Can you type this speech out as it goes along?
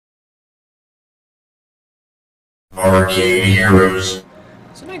Arcade Heroes.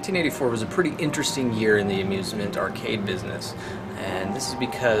 So 1984 was a pretty interesting year in the amusement arcade business, and this is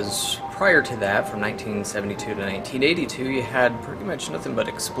because prior to that, from 1972 to 1982, you had pretty much nothing but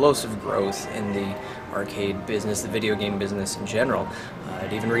explosive growth in the arcade business, the video game business in general.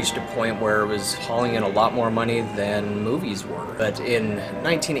 It even reached a point where it was hauling in a lot more money than movies were. But in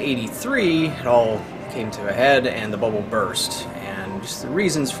 1983, it all came to a head and the bubble burst. And the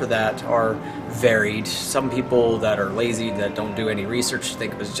reasons for that are varied. Some people that are lazy, that don't do any research,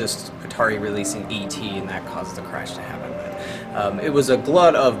 think it was just Atari releasing E.T. and that caused the crash to happen. But it was a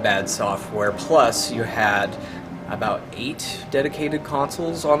glut of bad software, plus you had about 8 dedicated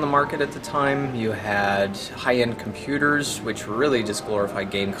consoles on the market at the time. You had high-end computers, which were really just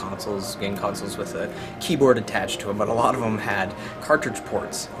glorified game consoles with a keyboard attached to them, but a lot of them had cartridge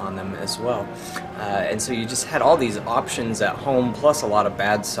ports on them as well. And so you just had all these options at home, plus a lot of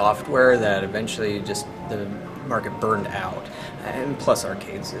bad software that eventually just the market burned out, and plus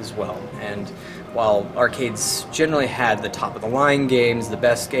arcades as well. And while arcades generally had the top-of-the-line games, the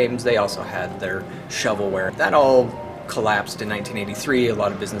best games, they also had their shovelware. That all collapsed in 1983. A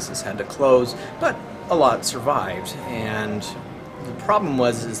lot of businesses had to close, but a lot survived. And the problem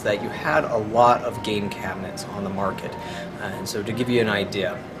was that you had a lot of game cabinets on the market. And so to give you an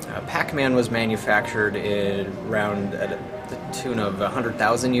idea, Pac-Man was manufactured around at the tune of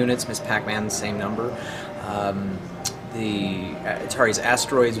 100,000 units, Miss Pac-Man, the same number. The Atari's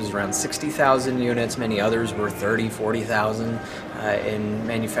Asteroids was around 60,000 units, many others were 30, 40,000 in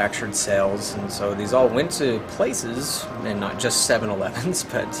manufactured sales, and so these all went to places, and not just 7-Elevens,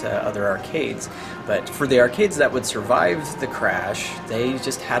 but other arcades. But for the arcades that would survive the crash, they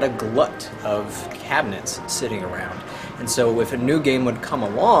just had a glut of cabinets sitting around. And so if a new game would come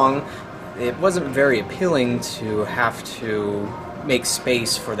along, it wasn't very appealing to have to make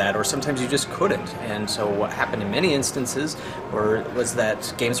space for that, or sometimes you just couldn't. And so what happened in many instances was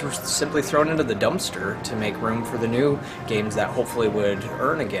that games were simply thrown into the dumpster to make room for the new games that hopefully would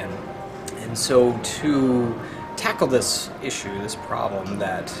earn again. And so to tackle this issue, this problem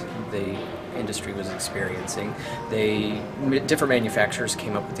that the industry was experiencing, different manufacturers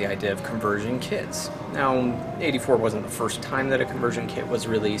came up with the idea of conversion kits. Now, 84 wasn't the first time that a conversion kit was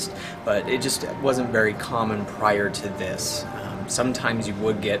released, but it just wasn't very common prior to this. Sometimes you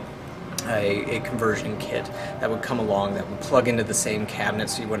would get a conversion kit that would come along that would plug into the same cabinet,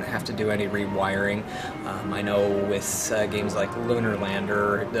 so you wouldn't have to do any rewiring. I know with games like Lunar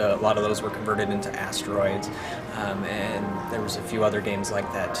Lander, a lot of those were converted into Asteroids, and there was a few other games like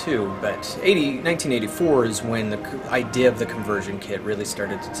that too. But 1984 is when the idea of the conversion kit really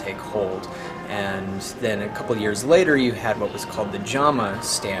started to take hold. And then a couple years later, you had what was called the JAMA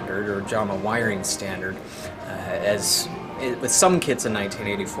standard, or JAMA wiring standard. With some kits in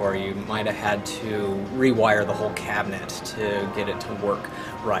 1984, you might have had to rewire the whole cabinet to get it to work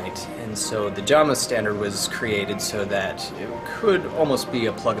right. And so the JAMA standard was created so that it could almost be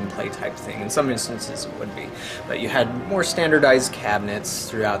a plug-and-play type thing. In some instances it would be. But you had more standardized cabinets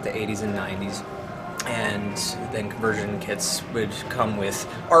throughout the 80s and 90s. And then conversion kits would come with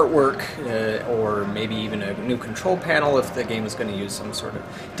artwork, or maybe even a new control panel if the game was going to use some sort of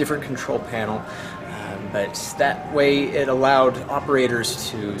different control panel. But that way it allowed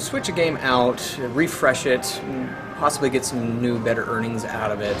operators to switch a game out, refresh it, possibly get some new, better earnings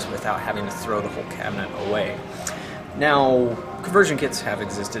out of it without having to throw the whole cabinet away. Now, conversion kits have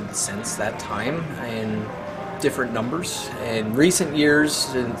existed since that time in different numbers. In recent years,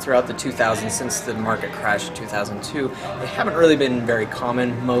 and throughout the 2000s, since the market crashed in 2002, they haven't really been very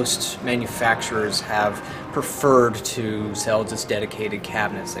common. Most manufacturers have preferred to sell just dedicated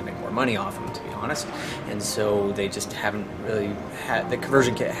cabinets. They make more money off them, to be honest, and so they just haven't really had, the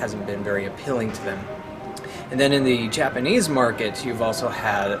conversion kit hasn't been very appealing to them. And then in the Japanese market, you've also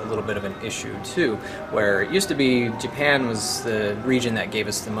had a little bit of an issue too, where it used to be Japan was the region that gave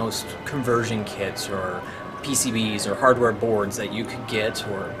us the most conversion kits, or PCBs or hardware boards that you could get,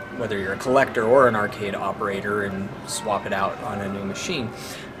 or whether you're a collector or an arcade operator, and swap it out on a new machine.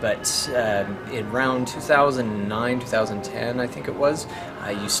 But in around 2009, 2010, I think it was,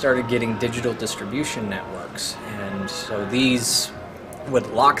 you started getting digital distribution networks, and so these would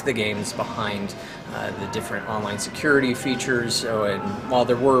lock the games behind the different online security features. So, and while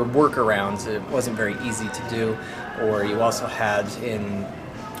there were workarounds, it wasn't very easy to do. Or you also had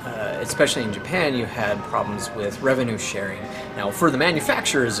especially in Japan, you had problems with revenue sharing. Now, for the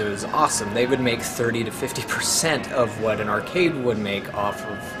manufacturers, it was awesome. They would make 30 to 50% of what an arcade would make off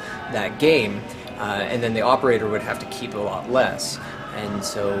of that game, and then the operator would have to keep a lot less. And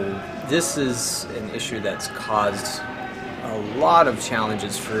so this is an issue that's caused a lot of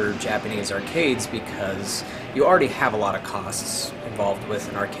challenges for Japanese arcades because you already have a lot of costs involved with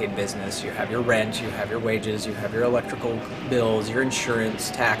an arcade business. You have your rent, you have your wages, you have your electrical bills, your insurance,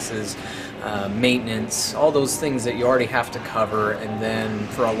 taxes, maintenance, all those things that you already have to cover. And then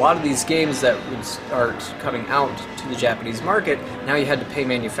for a lot of these games that would start coming out to the Japanese market, now you had to pay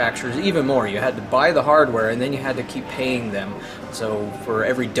manufacturers even more. You had to buy the hardware and then you had to keep paying them. So for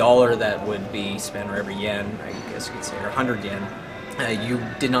every dollar that would be spent, or every yen, I guess you could say, or 100 yen, you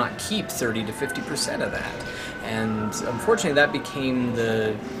did not keep 30 to 50% of that. And unfortunately that became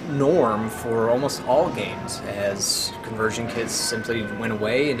the norm for almost all games, as conversion kits simply went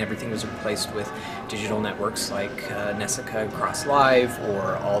away and everything was replaced with digital networks like Nessica Cross Live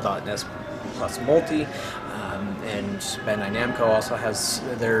or All.NES Plus Multi. And Bandai Namco also has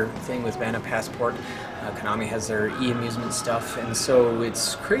their thing with Banner Passport. Konami has their e-amusement stuff, and so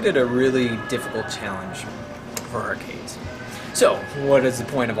it's created a really difficult challenge for arcades. So, what is the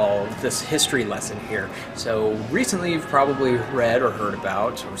point of all of this history lesson here? So, recently you've probably read or heard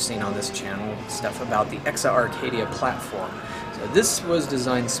about, or seen on this channel, stuff about the Exa-Arcadia platform. So this was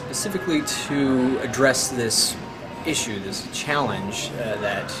designed specifically to address this issue, this challenge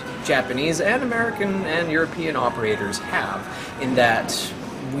that Japanese and American and European operators have, in that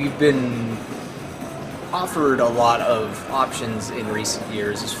we've been offered a lot of options in recent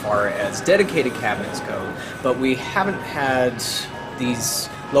years as far as dedicated cabinets go, but we haven't had these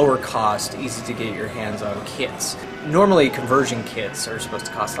lower cost, easy to get your hands on kits. Normally conversion kits are supposed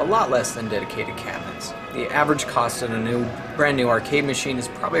to cost a lot less than dedicated cabinets. The average cost of a brand new arcade machine is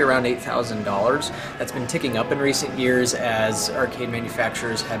probably around $8,000. That's been ticking up in recent years as arcade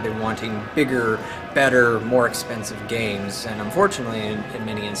manufacturers have been wanting bigger, better, more expensive games, and unfortunately in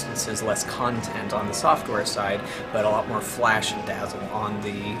many instances less content on the software side, but a lot more flash and dazzle on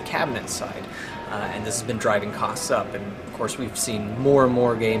the cabinet side. And this has been driving costs up, and of course we've seen more and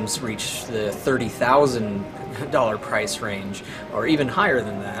more games reach the $30,000 price range, or even higher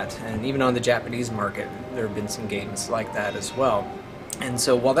than that, and even on the Japanese market there have been some games like that as well. And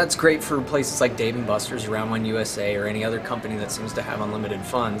so while that's great for places like Dave & Buster's, Round One USA, or any other company that seems to have unlimited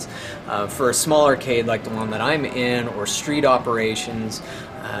funds, for a small arcade like the one that I'm in, or street operations,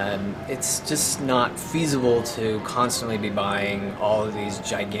 it's just not feasible to constantly be buying all of these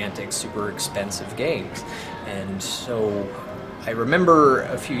gigantic, super expensive games. And so I remember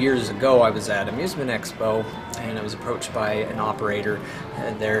a few years ago I was at Amusement Expo and I was approached by an operator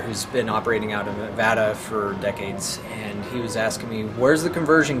there who's been operating out of Nevada for decades, and he was asking me, where's the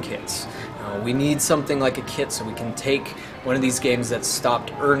conversion kits? We need something like a kit so we can take one of these games that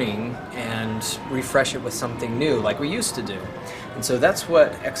stopped earning and refresh it with something new like we used to do. And so that's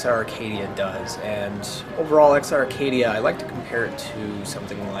what Exa-Arcadia does, and overall Exa-Arcadia, I like to compare it to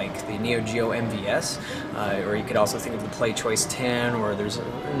something like the Neo Geo MVS, or you could also think of the Play Choice 10, or there's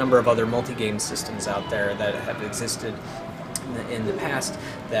a number of other multi-game systems out there that have existed in the past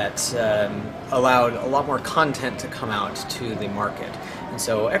that allowed a lot more content to come out to the market. And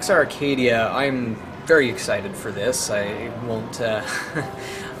so Exa-Arcadia, I'm very excited for this. I won't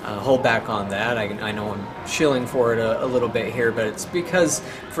hold back on that. I know I'm shilling for it a little bit here, but it's because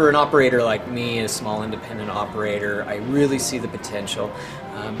for an operator like me, a small independent operator, I really see the potential.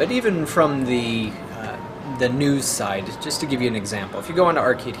 But even from the news side, just to give you an example, if you go onto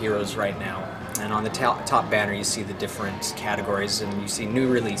Arcade Heroes right now, and on the top banner you see the different categories and you see new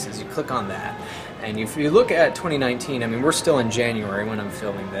releases, you click on that. And if you look at 2019, I mean, we're still in January when I'm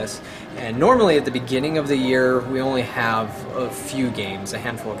filming this, and normally at the beginning of the year we only have a few games, a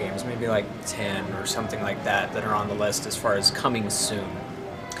handful of games, maybe like 10 or something like that are on the list as far as coming soon.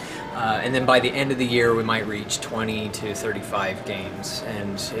 And then by the end of the year we might reach 20 to 35 games.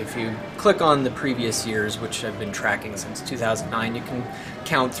 And if you click on the previous years, which I've been tracking since 2009, you can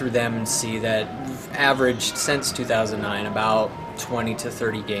count through them and see that we've averaged since 2009 about 20 to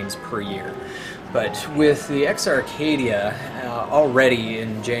 30 games per year. But with the Exa-Arcadia, already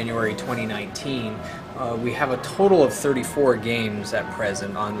in January 2019, we have a total of 34 games at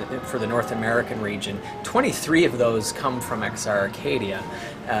present for the North American region. 23 of those come from Exa-Arcadia.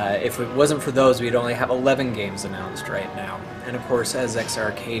 If it wasn't for those, we'd only have 11 games announced right now. And of course, as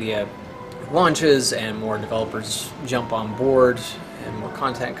Exa-Arcadia launches and more developers jump on board and more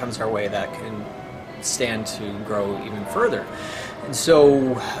content comes our way, that can stand to grow even further. And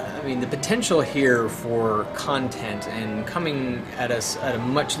so, I mean, the potential here for content and coming at us at a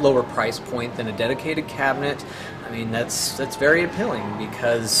much lower price point than a dedicated cabinet, I mean, that's very appealing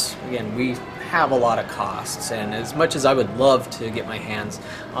because, again, we have a lot of costs, and as much as I would love to get my hands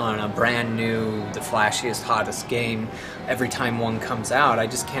on a brand new, the flashiest, hottest game every time one comes out, I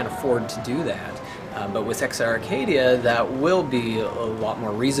just can't afford to do that. But with Exa-Arcadia, that will be a lot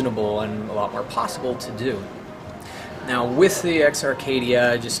more reasonable and a lot more possible to do. Now with the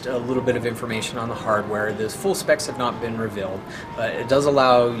Exa-Arcadia, just a little bit of information on the hardware. The full specs have not been revealed, but it does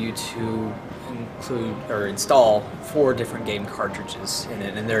allow you to include or install 4 different game cartridges in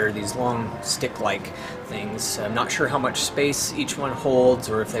it, and they're these long stick-like things. I'm not sure how much space each one holds,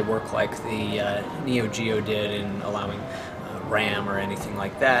 or if they work like the Neo Geo did in allowing RAM or anything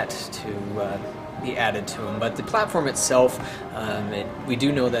like that to be added to them. But the platform itself, we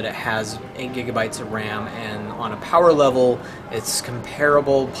do know that it has 8 gigabytes of RAM, and on a power level it's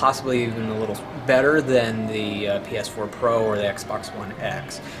comparable, possibly even a little better than the PS4 Pro or the Xbox One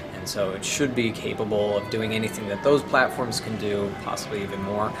X. And so it should be capable of doing anything that those platforms can do, possibly even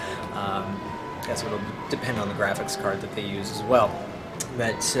more. I guess it'll depend on the graphics card that they use as well.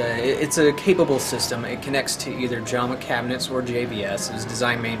 But it's a capable system. It connects to either JAMA cabinets or JVS. It was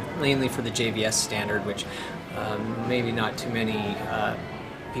designed mainly for the JVS standard, which maybe not too many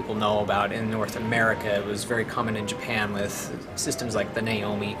people know about in North America. It was very common in Japan with systems like the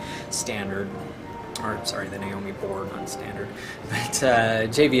Naomi standard. Or sorry, the Naomi board, not standard. But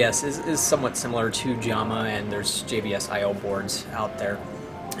JVS is somewhat similar to JAMA, and there's JVS I/O boards out there,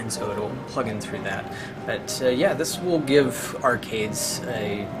 and so it'll plug in through that. But yeah, this will give arcades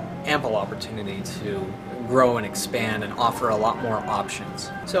a ample opportunity to grow and expand and offer a lot more options.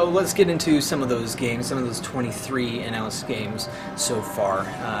 So let's get into some of those games, some of those 23 announced games so far.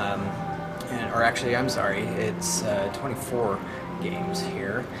 Or actually, I'm sorry, it's 24 games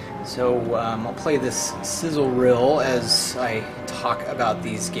here. So I'll play this sizzle reel as I talk about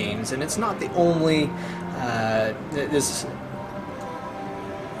these games, and it's not the only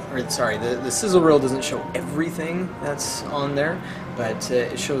the sizzle reel doesn't show everything that's on there, but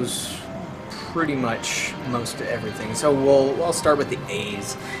it shows pretty much most of everything. So I'll start with the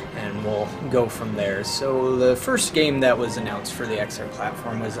A's and we'll go from there. So the first game that was announced for the XR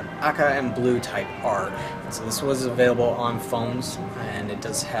platform was Aka and Blue Type R. And so this was available on phones, and it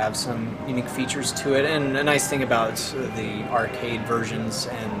does have some unique features to it. And a nice thing about the arcade versions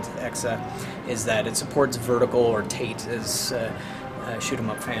and Exa is that it supports vertical, or Tate as shoot 'em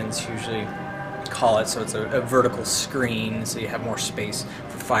up fans usually call it. So it's a vertical screen, so you have more space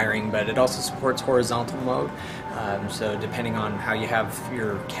for firing, but it also supports horizontal mode. So depending on how you have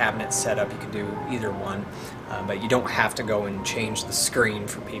your cabinet set up, you can do either one, but you don't have to go and change the screen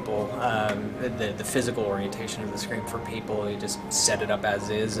for people, the physical orientation of the screen for people. You just set it up as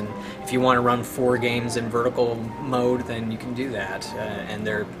is, and if you want to run 4 games in vertical mode, then you can do that, and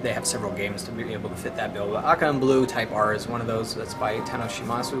they have several games to be able to fit that bill. Aka and Blue Type R is one of those. That's by Tano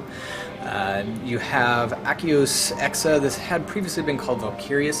Shimazu. You have Akios Exa. This had previously been called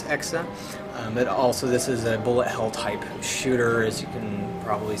Valkyrius Exa, but also this is a bullet hell type shooter, as you can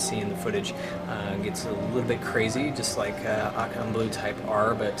probably see in the footage. Gets a little bit crazy, just like Aka and Blue Type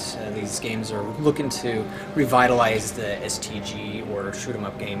R, but these games are looking to revitalize the STG or shoot 'em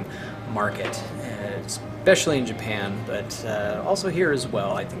up game market, especially in Japan, but also here as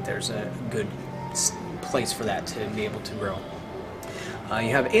well. I think there's a good place for that to be able to grow.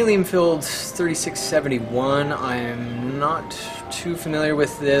 You have Alien Field 3671. I'm not too familiar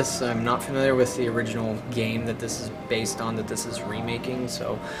with this. I'm not familiar with the original game that this is based on, that this is remaking,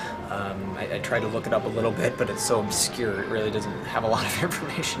 so I tried to look it up a little bit, but it's so obscure, it really doesn't have a lot of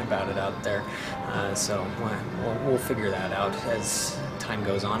information about it out there. So we'll figure that out as time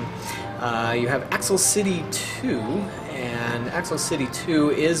goes on. You have Axel City 2, and Axel City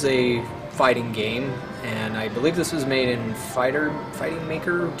 2 is a fighting game, and I believe this was made in Fighting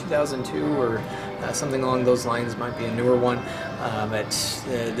Maker 2002 or something along those lines. Might be a newer one, but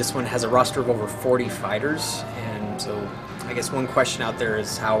this one has a roster of over 40 fighters, and so I guess one question out there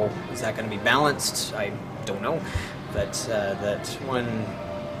is, how is that going to be balanced? I don't know, but that one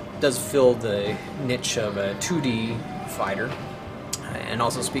does fill the niche of a 2D fighter. And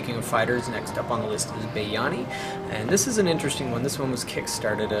also, speaking of fighters, next up on the list is Bayani, and this is an interesting one. This one was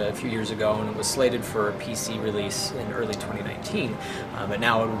kickstarted a few years ago, and it was slated for a PC release in early 2019, but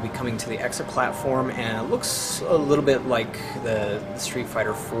now it will be coming to the Exa platform, and it looks a little bit like the Street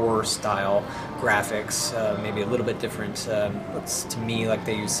Fighter 4 style graphics, maybe a little bit different. Looks to me like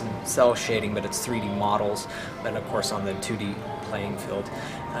they use some cell shading, but it's 3D models, but of course on the 2D playing field.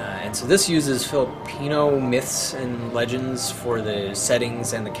 And so this uses Filipino myths and legends for the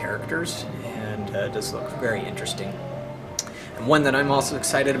settings and the characters, and does look very interesting. And one that I'm also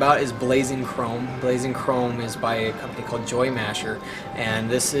excited about is Blazing Chrome. Blazing Chrome is by a company called Joy Masher, and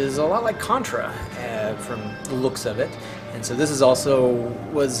this is a lot like Contra from the looks of it. And so this is also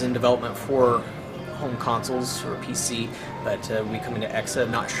was in development for home consoles or PC, but we come into Exa.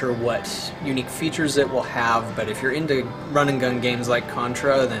 Not sure what unique features it will have, but if you're into run and gun games like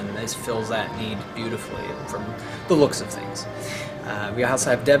Contra, then this fills that need beautifully from the looks of things. We also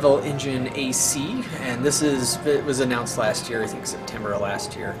have Devil Engine AC, and it was announced last year, I think September of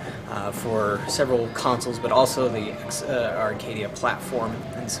last year, for several consoles, but also the Exa-Arcadia platform.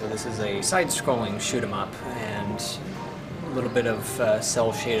 And so this is a side-scrolling shoot 'em up, and a little bit of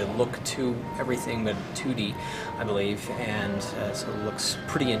cel-shaded look to everything, but 2D, I believe, and so it looks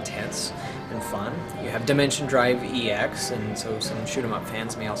pretty intense and fun. You have Dimension Drive EX, and so some shoot 'em up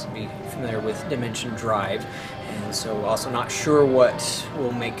fans may also be familiar with Dimension Drive, and so also not sure what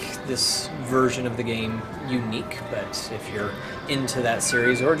will make this version of the game unique, but if you're into that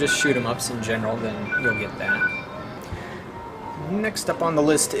series or just shoot 'em ups in general, then you'll get that. Next up on the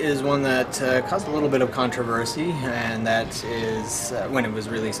list is one that caused a little bit of controversy, and that is when it was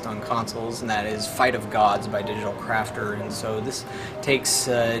released on consoles, and that is Fight of Gods by Digital Crafter. And so this takes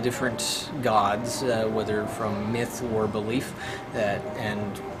different gods, whether from myth or belief,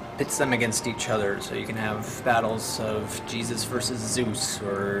 and pits them against each other. So you can have battles of Jesus versus Zeus,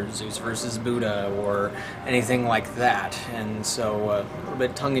 or Zeus versus Buddha, or anything like that. And so a little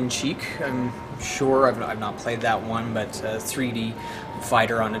bit tongue-in-cheek, I'm sure. I've not played that one, but 3D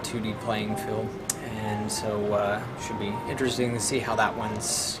fighter on a 2D playing field. And so should be interesting to see how that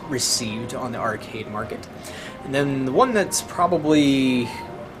one's received on the arcade market. And then the one that's probably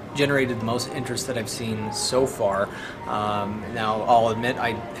generated the most interest that I've seen so far. Now, I'll admit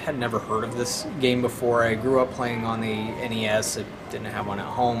I had never heard of this game before. I grew up playing on the NES. I didn't have one at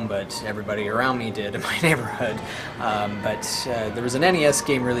home, but everybody around me did in my neighborhood. But there was an NES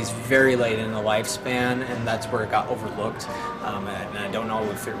game released very late in the lifespan, and that's where it got overlooked. And I don't know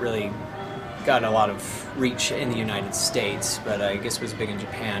if it really got a lot of reach in the United States, but I guess it was big in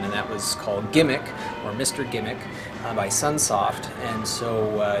Japan, and that was called Gimmick, or Mr. Gimmick, by Sunsoft. And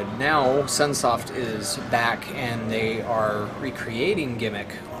so now Sunsoft is back, and they are recreating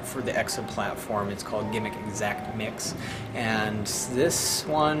Gimmick for the Exa platform. It's called Gimmick Exact Mix, and this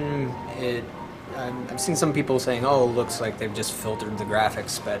one, I've seen some people saying, oh, it looks like they've just filtered the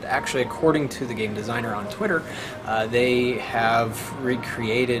graphics, but actually, according to the game designer on Twitter, they have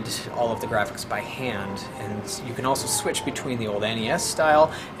recreated all of the graphics by hand, and you can also switch between the old NES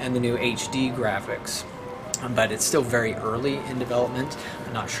style and the new HD graphics. But it's still very early in development.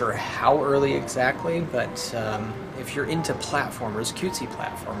 I'm not sure how early exactly, but if you're into platformers, cutesy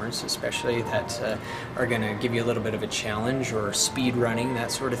platformers especially, that are going to give you a little bit of a challenge, or speed running, that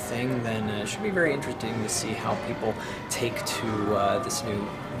sort of thing, then it should be very interesting to see how people take to this new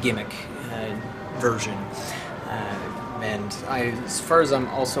Gimmick version. And as far as I'm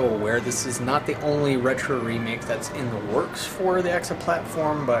also aware, this is not the only retro remake that's in the works for the Exa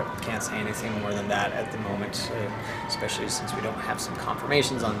platform, but can't say anything more than that at the moment, especially since we don't have some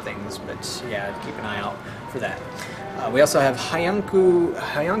confirmations on things. But yeah, keep an eye out for that. We also have Hyankyo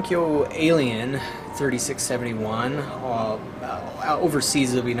Alien 3671.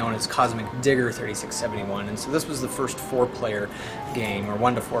 Overseas it'll be known as Cosmic Digger 3671, and so this was the first 4-player game, or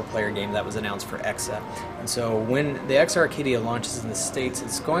 1 to 4 player game, that was announced for Exa. And so when the Exa-Arcadia launches in the States,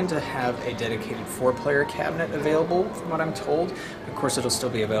 it's going to have a dedicated 4-player cabinet available, from what I'm told. Of course, it'll still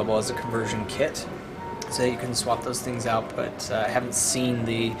be available as a conversion kit, so you can swap those things out, but I haven't seen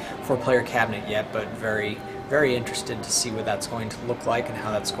the 4-player cabinet yet, but very interested to see what that's going to look like and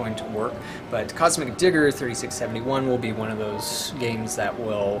how that's going to work. But Cosmic Digger 3671 will be one of those games that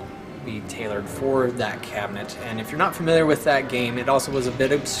will be tailored for that cabinet. And if you're not familiar with that game, it also was a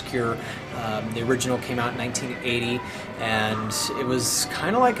bit obscure. The original came out in 1980, and it was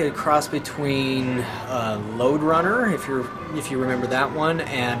kind of like a cross between Lode Runner, if you remember that one,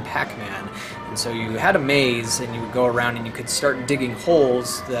 and Pac-Man. And so you had a maze, and you would go around and you could start digging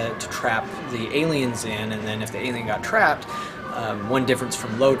holes to trap the aliens in, and then if the alien got trapped, one difference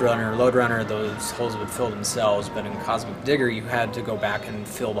from Lode Runner, those holes would fill themselves, but in Cosmic Digger you had to go back and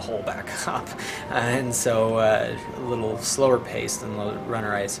fill the hole back up. And so a little slower pace than Lode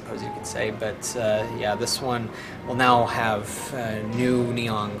Runner, I suppose you could say. But yeah, this one will now have new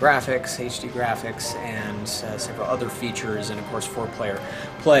neon graphics, HD graphics, and several other features, and of course 4-player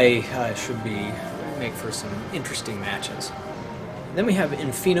play should make for some interesting matches. Then we have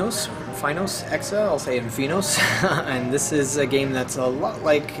Infinos Exa, I'll say Infinos, and this is a game that's a lot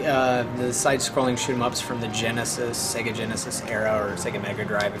like the side-scrolling shoot-'em-ups from the Sega Genesis era, or Sega Mega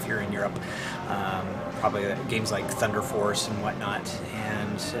Drive if you're in Europe. probably games like Thunder Force and whatnot,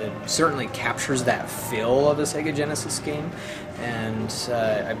 and certainly captures that feel of a Sega Genesis game. And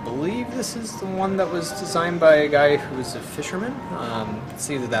I believe this is the one that was designed by a guy who was a fisherman. It's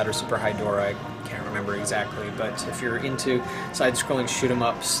either that or Super High Dora, I can't remember exactly, but if you're into side-scrolling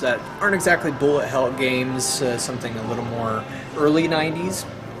shoot-'em-ups that aren't exactly bullet hell games, something a little more early 90s,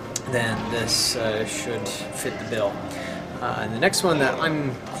 then this should fit the bill. And the next one that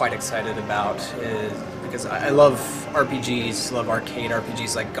I'm quite excited about is, because I love RPGs, love arcade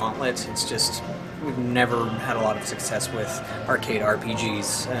RPGs like Gauntlet. It's just, we've never had a lot of success with arcade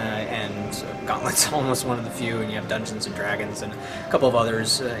RPGs, and Gauntlet's almost one of the few, and you have Dungeons and Dragons and a couple of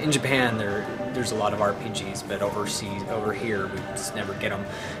others. In Japan, there's a lot of RPGs, but overseas, over here, we just never get them,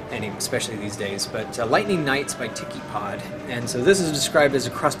 especially these days. But Lightning Knights by Tiki Pod, and so this is described as a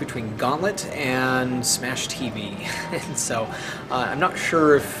cross between Gauntlet and Smash TV, and so I'm not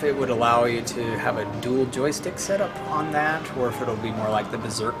sure if it would allow you to have a dual joystick setup on that, or if it'll be more like the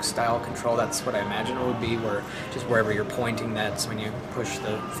Berserk style control. That's what I imagine it would be, where just wherever you're pointing, that's when you push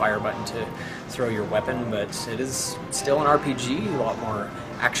the fire button to throw your weapon. But it is still an RPG, a lot more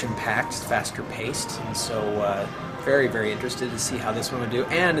action-packed, faster-paced, and so very, very interested to see how this one would do.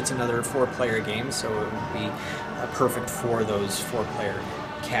 And it's another 4-player game, so it would be perfect for those 4-player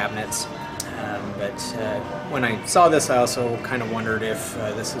cabinets. But when I saw this, I also kind of wondered if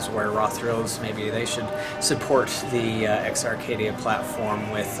this is where Raw Thrills, maybe they should support the Exa-Arcadia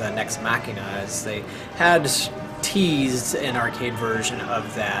platform with Nex Machina, as they had teased an arcade version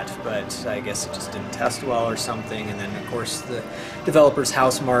of that, but I guess it just didn't test well or something. And then, of course, the developers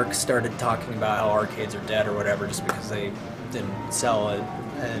Housemarque started talking about how arcades are dead or whatever, just because they didn't sell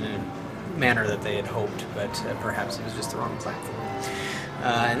in a manner that they had hoped, but perhaps it was just the wrong platform.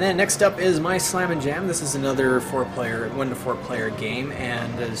 And then next up is My Slam and Jam. This is another 1 to 4 player game,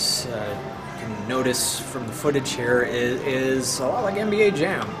 and as you can notice from the footage here, it is a lot like NBA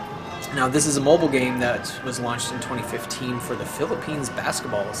Jam. Now, this is a mobile game that was launched in 2015 for the Philippines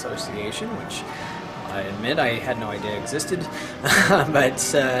Basketball Association, which I admit I had no idea existed, but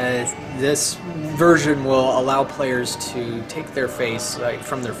this version will allow players to take their face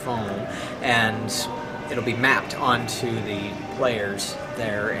from their phone, and it'll be mapped onto the players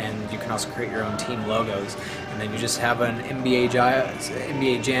there, and you can also create your own team logos, and then you just have an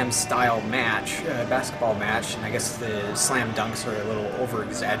NBA Jam style match, basketball match, and I guess the slam dunks are a little over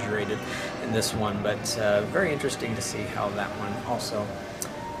exaggerated in this one, but very interesting to see how that one also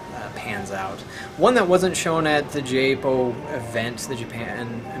pans out. One that wasn't shown at the JAPO event, the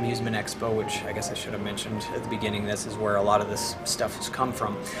Japan Amusement Expo, which I guess I should have mentioned at the beginning, this is where a lot of this stuff has come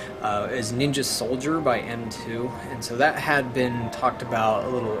from, is Ninja Soldier by M2, and so that had been talked about a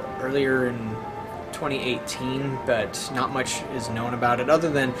little earlier in 2018, but not much is known about it,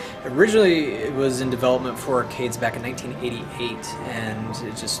 other than originally it was in development for arcades back in 1988, and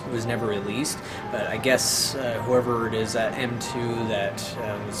it just was never released. But I guess whoever it is at M2 that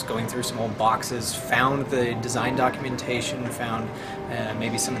was going through some old boxes found the design documentation, found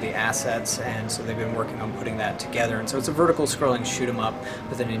maybe some of the assets, and so they've been working on putting that together. And so it's a vertical scrolling shoot 'em up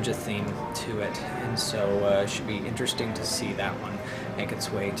with a ninja theme to it, and so it should be interesting to see that one make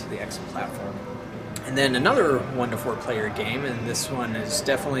its way to the Exa platform. And then another 1 to 4 player game, and this one is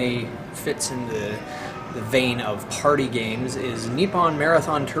definitely fits in the vein of party games, is Nippon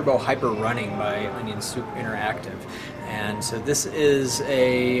Marathon Turbo Hyper Running by Onion Soup Interactive. And so this is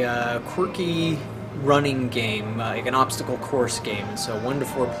a quirky running game, like an obstacle course game. And so 1 to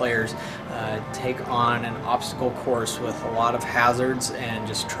 4 players take on an obstacle course with a lot of hazards and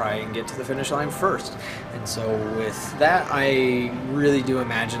just try and get to the finish line first. And so with that, I really do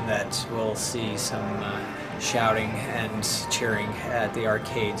imagine that we'll see some shouting and cheering at the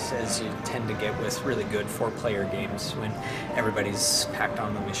arcades, as you tend to get with really good 4-player games when everybody's packed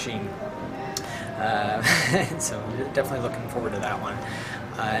on the machine. So definitely looking forward to that one.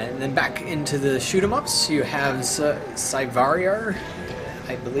 And then back into the shoot-'em-ups, you have Saivariar,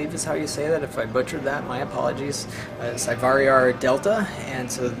 I believe is how you say that. If I butchered that, my apologies. Saivariar Delta, and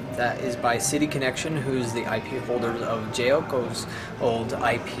so that is by City Connection, who's the IP holder of Jayoko's old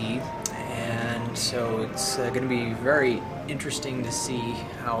IP. And so it's going to be very interesting to see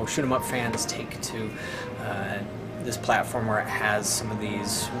how shoot-'em-up fans take to this platform where it has some of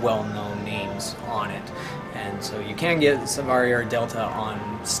these well-known names on it. And so you can get Saivariar Delta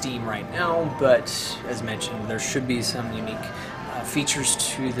on Steam right now, but as mentioned, there should be some unique features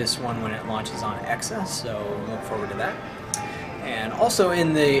to this one when it launches on Exa, so look forward to that. And also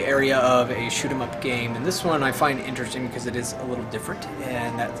in the area of a shoot 'em up game, and this one I find interesting because it is a little different,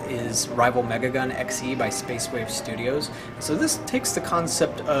 and that is Rival Megagun XE by Spacewave Studios. So this takes the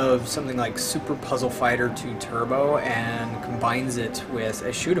concept of something like Super Puzzle Fighter 2 Turbo and combines it with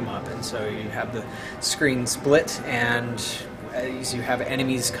a shoot 'em up, and so you have the screen split, and as you have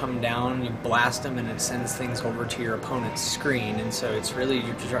enemies come down, you blast them and it sends things over to your opponent's screen, and so it's really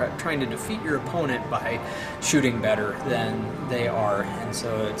you're trying to defeat your opponent by shooting better than they are, and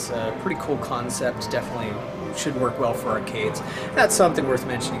so it's a pretty cool concept. Definitely should work well for arcades. That's something worth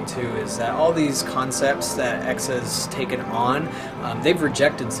mentioning too, is that all these concepts that Exa taken on, they've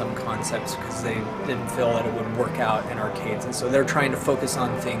rejected some concepts because they didn't feel that it would work out in arcades, and so they're trying to focus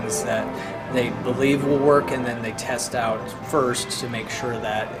on things that they believe will work, and then they test out first to make sure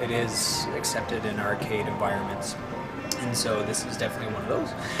that it is accepted in arcade environments. And so this is definitely one of those.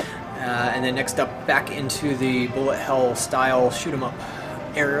 And then next up, back into the bullet hell style shoot 'em up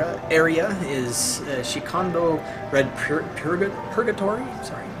area is Shikondo Red Purgatory,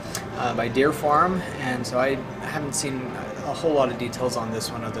 by Deer Farm, and so I haven't seen a whole lot of details on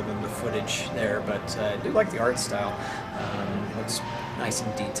this one other than the footage there, but I do like the art style. Looks nice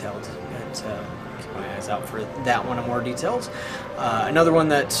and detailed, but keep my eyes out for that one and more details. Another one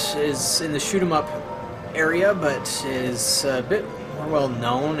that is in the shoot 'em up area but is a bit more well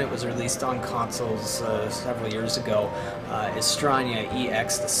known, it was released on consoles several years ago, is Strania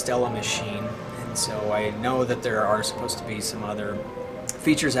EX, the Stella machine, and so I know that there are supposed to be some other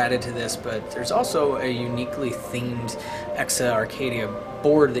features added to this, but there's also a uniquely themed Exa-Arcadia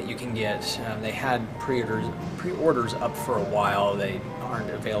board that you can get. They had pre-orders up for a while. They aren't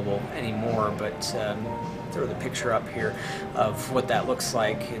available anymore, but throw the picture up here of what that looks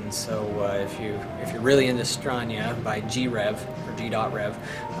like. And so if you're really into Strania by G-Rev or G.Rev,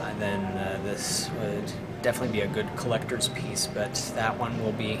 then this would definitely be a good collector's piece, but that one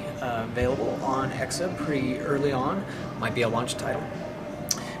will be available on Exa pretty early on. Might be a launch title.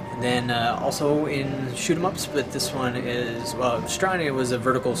 And then also in shoot 'em ups, but this one is, well, Strania was a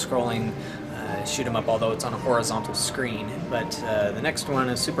vertical scrolling shoot 'em up, although it's on a horizontal screen. But the next one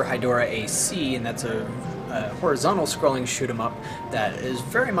is Super Hydora AC, and that's a horizontal scrolling shoot 'em up that is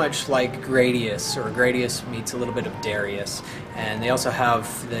very much like Gradius, or Gradius meets a little bit of Darius. And they also have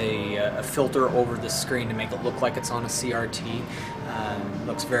a filter over the screen to make it look like it's on a CRT.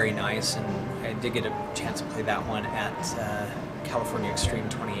 Looks very nice, and I did get a chance to play that one at California Extreme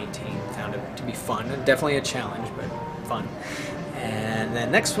 2018. Found it to be fun, and definitely a challenge, but fun. And the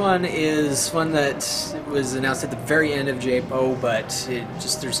next one is one that was announced at the very end of JPO, but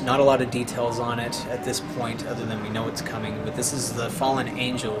there's not a lot of details on it at this point, other than we know it's coming. But this is the Fallen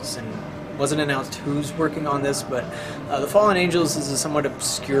Angels, and it wasn't announced who's working on this, but the Fallen Angels is a somewhat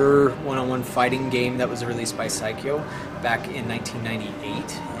obscure one-on-one fighting game that was released by Psycho back in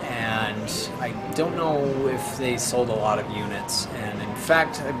 1998. And I don't know if they sold a lot of units, and in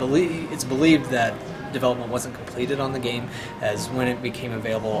fact it's believed that development wasn't completed on the game, as when it became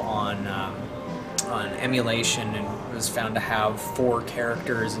available on emulation, and was found to have 4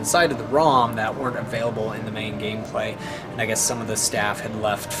 characters inside of the ROM that weren't available in the main gameplay, and I guess some of the staff had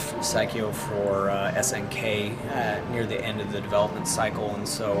left Psycho for SNK near the end of the development cycle, and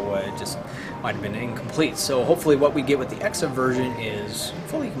so it just might have been incomplete. So hopefully what we get with the Exa version is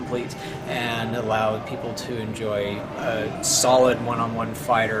fully complete and allow people to enjoy a solid one-on-one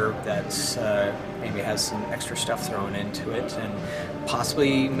fighter that's maybe has some extra stuff thrown into it, and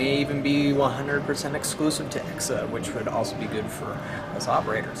possibly may even be 100% exclusive to Exa, which would also be good for us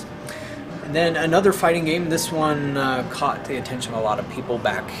operators. And then another fighting game, this one caught the attention of a lot of people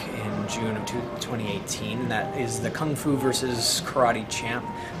back in June of 2018, and that is the Kung Fu vs. Karate Champ.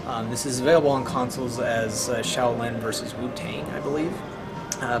 This is available on consoles as Shaolin vs. Wu-Tang, I believe.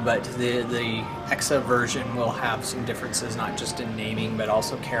 But the Exa version will have some differences, not just in naming, but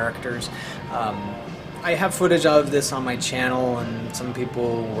also characters. I have footage of this on my channel, and some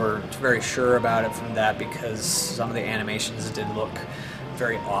people weren't very sure about it from that because some of the animations did look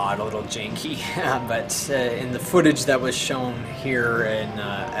very odd, a little janky. But in the footage that was shown here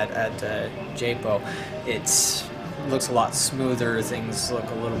at JPO, it looks a lot smoother. Things look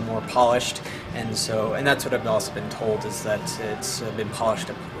a little more polished, and that's what I've also been told, is that it's been polished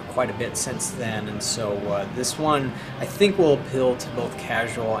up quite a bit since then. And so this one I think will appeal to both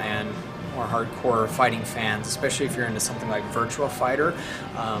casual and more hardcore fighting fans, especially if you're into something like Virtua Fighter.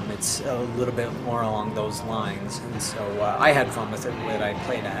 It's a little bit more along those lines, and so I had fun with it when I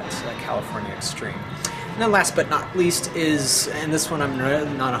played at California Extreme. And then last but not least is, and this one I'm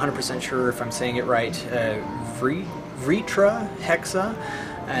not 100% sure if I'm saying it right, Vritra Hexa.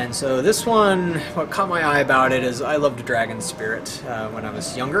 And so this one, what caught my eye about it is I loved Dragon Spirit when I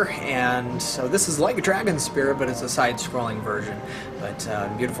was younger, and so this is like Dragon Spirit, but it's a side-scrolling version. But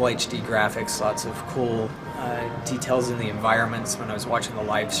beautiful HD graphics, lots of cool details in the environments. When I was watching the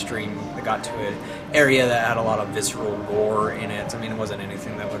live stream, I got to an area that had a lot of visceral gore in it. I mean, it wasn't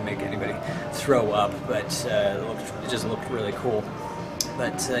anything that would make anybody throw up, but it just looked really cool.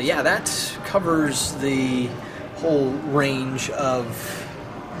 But yeah, that covers the whole range of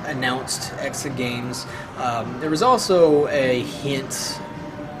announced Exa games. There was also a hint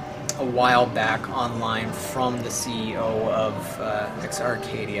a while back online from the CEO of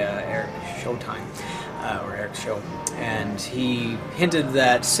Exa-Arcadia, Eric Showtime, or Eric Show, and he hinted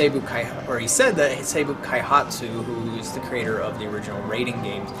that he said that Seibu Kaihatsu, who is the creator of the original raiding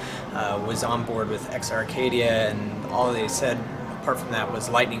games, was on board with Exa-Arcadia, and all they said apart from that was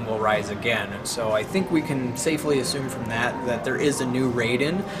lightning will rise again. And so I think we can safely assume from that there is a new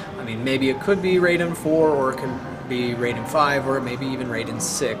Raiden. I mean, maybe it could be Raiden 4, or it could be Raiden 5, or maybe even Raiden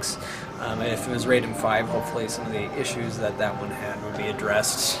 6. If it was Raiden 5, hopefully some of the issues that one had would be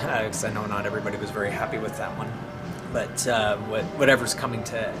addressed, because I know not everybody was very happy with that one. But whatever's coming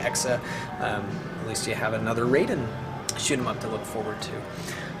to Exa, at least you have another Raiden shoot 'em up to look forward to.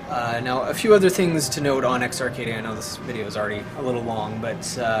 Now, a few other things to note on Exa-Arcadia. I know this video is already a little long, but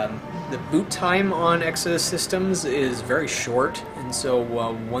the boot time on Exa systems is very short, and so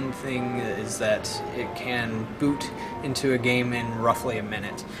one thing is that it can boot into a game in roughly a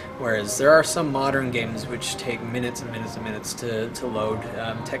minute, whereas there are some modern games which take minutes and minutes and minutes to load.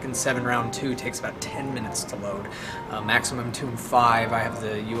 Tekken 7 Round 2 takes about 10 minutes to load. Maximum Tune 5, I have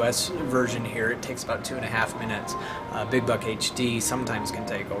the US version here, it takes about 2.5 minutes. Big Buck HD sometimes can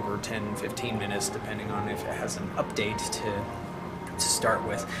take over 10-15 minutes depending on if it has an update to start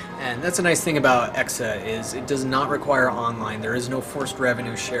with. And that's a nice thing about Exa, is it does not require online. There is no forced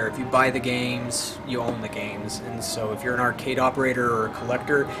revenue share. If you buy the games, you own the games. And so if you're an arcade operator or a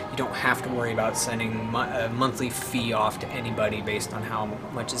collector, you don't have to worry about sending a monthly fee off to anybody based on how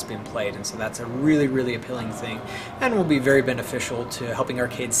much has been played. And so that's a really, really appealing thing, and will be very beneficial to helping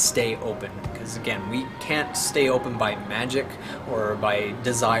arcades stay open. Because again, we can't stay open by magic or by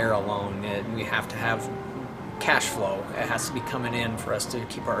desire alone. We have to have cash flow. It has to be coming in for us to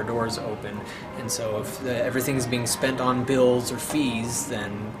keep our doors open, and so if everything's being spent on bills or fees,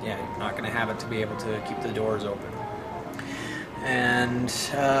 then yeah, you're not going to have it to be able to keep the doors open. And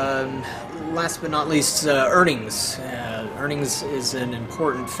last but not least, earnings. Earnings is an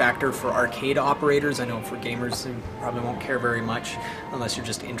important factor for arcade operators. I know for gamers, they probably won't care very much unless you're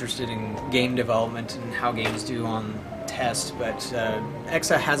just interested in game development and how games do on test, but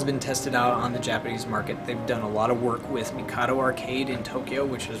Exa has been tested out on the Japanese market. They've done a lot of work with Mikado Arcade in Tokyo,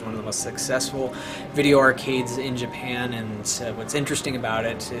 which is one of the most successful video arcades in Japan, and what's interesting about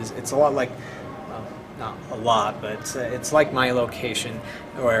it is it's a lot like, well, not a lot, but it's like my location,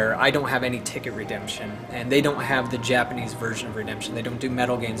 where I don't have any ticket redemption, and they don't have the Japanese version of redemption. They don't do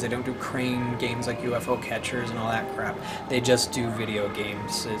metal games, they don't do crane games like UFO catchers and all that crap. They just do video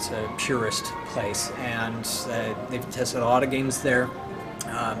games. It's a purist place, and they've tested a lot of games there.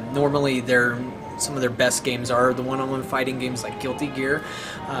 Normally some of their best games are the one-on-one fighting games like Guilty Gear,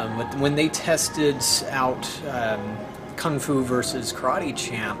 but when they tested out Kung Fu versus Karate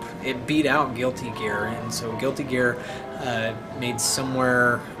Champ, it beat out Guilty Gear, and so Guilty Gear made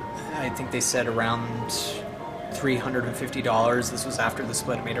somewhere, I think they said around $350. This was after the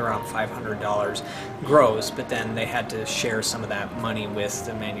split. It made around $500 gross, but then they had to share some of that money with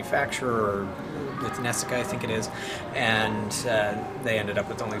the manufacturer, or with Nessica, I think it is, and they ended up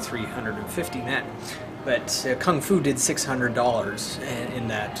with only $350 net. But Kung Fu did $600 in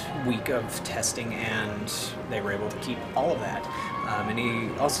that week of testing, and they were able to keep all of that. And he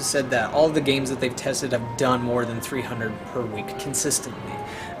also said that all the games that they've tested have done more than 300 per week consistently.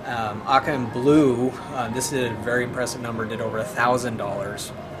 Aka and Blue, this is a very impressive number, did over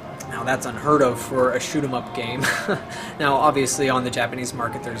 $1,000. Now that's unheard of for a shoot-'em-up game. Now obviously on the Japanese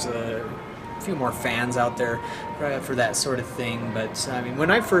market there's a few more fans out there for that sort of thing, but I mean, when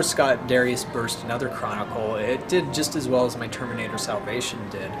I first got Darius Burst, Another Chronicle, it did just as well as my Terminator Salvation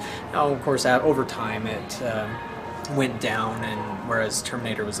did. Now of course over time it went down, and whereas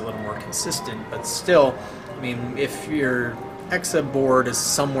Terminator was a little more consistent, but still, I mean, if your Exa board is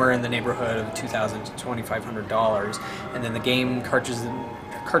somewhere in the neighborhood of $2,000 to $2,500, and then the game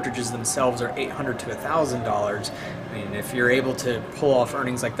cartridges themselves are $800 to $1,000. I mean, if you're able to pull off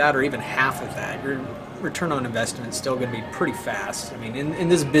earnings like that, or even half of that, your return on investment is still going to be pretty fast. I mean, in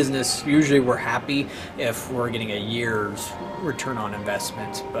this business, usually we're happy if we're getting a year's return on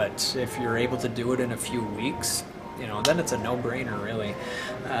investment, but if you're able to do it in a few weeks, then it's a no-brainer, really.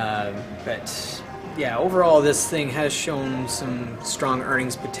 But yeah, overall this thing has shown some strong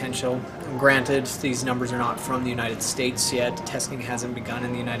earnings potential. Granted, these numbers are not from the United States yet. Testing hasn't begun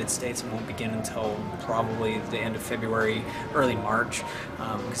in the United States and won't begin until probably the end of February, early March,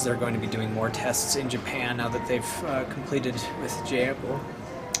 because they're going to be doing more tests in Japan now that they've completed with J-Apple.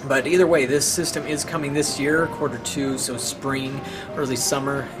 But either way, this system is coming this year, Q2, so spring, early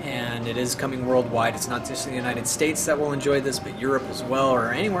summer, and it is coming worldwide. It's not just the United States that will enjoy this, but Europe as well,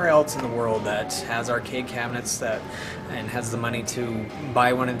 or anywhere else in the world that has arcade cabinets and has the money to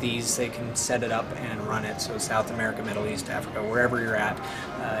buy one of these. They can set it up and run it. So South America, Middle East, Africa, wherever you're at,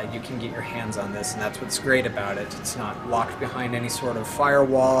 you can get your hands on this, and that's what's great about it. It's not locked behind any sort of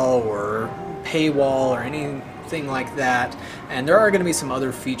firewall or paywall or anything like that. And there are going to be some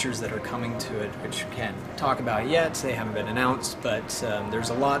other features that are coming to it, which we can't talk about yet. They haven't been announced, but there's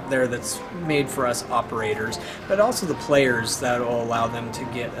a lot there that's made for us operators, but also the players that will allow them to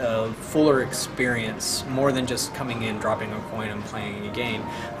get a fuller experience, more than just coming in, dropping a coin, and playing a game,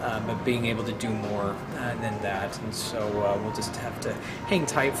 but being able to do more than that. And so we'll just have to hang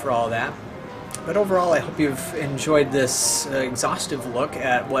tight for all that. But overall, I hope you've enjoyed this exhaustive look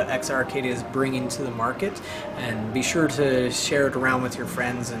at what Exa-Arcadia is bringing to the market, and be sure to share it around with your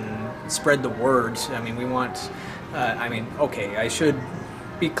friends and spread the word. I mean, we want, okay, I should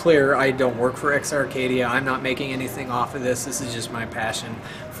be clear, I don't work for Exa-Arcadia. I'm not making anything off of this. This is just my passion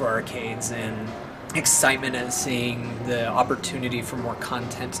for arcades and excitement at seeing the opportunity for more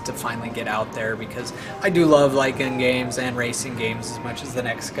content to finally get out there, because I do love light gun games and racing games as much as the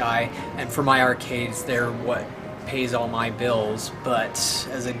next guy, and for my arcades, they're what pays all my bills. But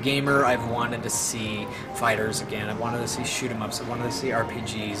as a gamer, I've wanted to see fighters again. I wanted to see shoot 'em ups. I wanted to see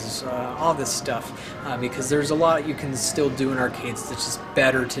RPGs, all this stuff, because there's a lot you can still do in arcades that's just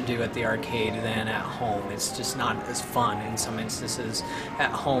better to do at the arcade than at home. It's just not as fun in some instances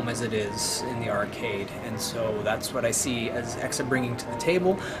at home as it is in the arcade, and so that's what I see as Exa bringing to the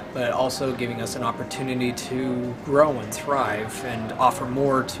table, but also giving us an opportunity to grow and thrive and offer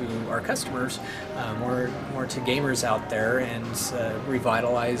more to our customers, more to gamers out there, and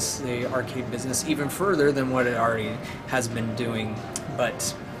revitalize the arcade business even further than what it already has been doing.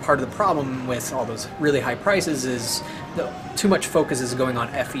 But part of the problem with all those really high prices is too much focus is going on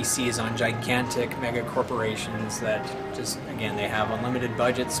FECs, on gigantic mega corporations that just, again, they have unlimited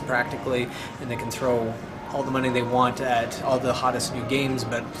budgets practically, and they can throw all the money they want at all the hottest new games,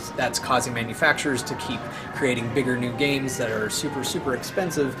 but that's causing manufacturers to keep creating bigger new games that are super, super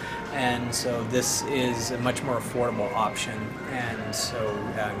expensive, and so this is a much more affordable option, and so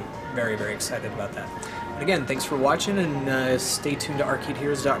I'm very, very excited about that. And again, thanks for watching, and stay tuned to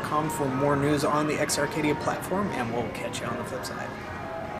arcadeheroes.com for more news on the Exa-Arcadia platform, and we'll catch you on the flip side.